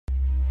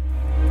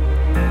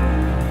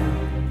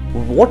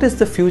what is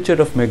the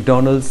future of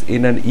McDonald's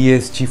in an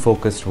ESG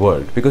focused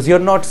world? Because you're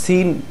not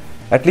seen,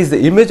 at least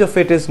the image of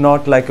it is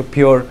not like a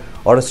pure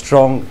or a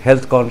strong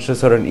health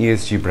conscious or an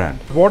ESG brand.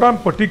 What I'm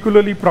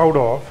particularly proud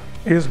of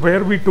is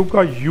where we took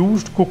a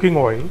used cooking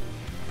oil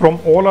from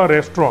all our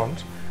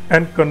restaurants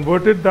and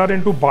converted that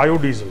into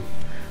biodiesel.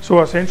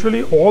 So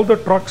essentially all the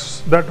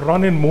trucks that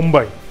run in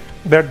Mumbai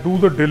that do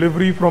the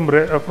delivery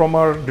from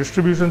our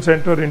distribution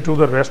center into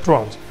the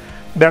restaurants,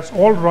 that's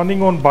all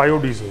running on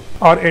biodiesel.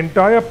 Our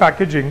entire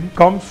packaging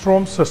comes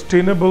from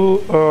sustainable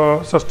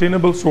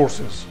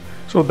sources.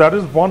 So that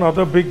is one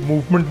other big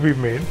movement we've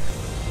made.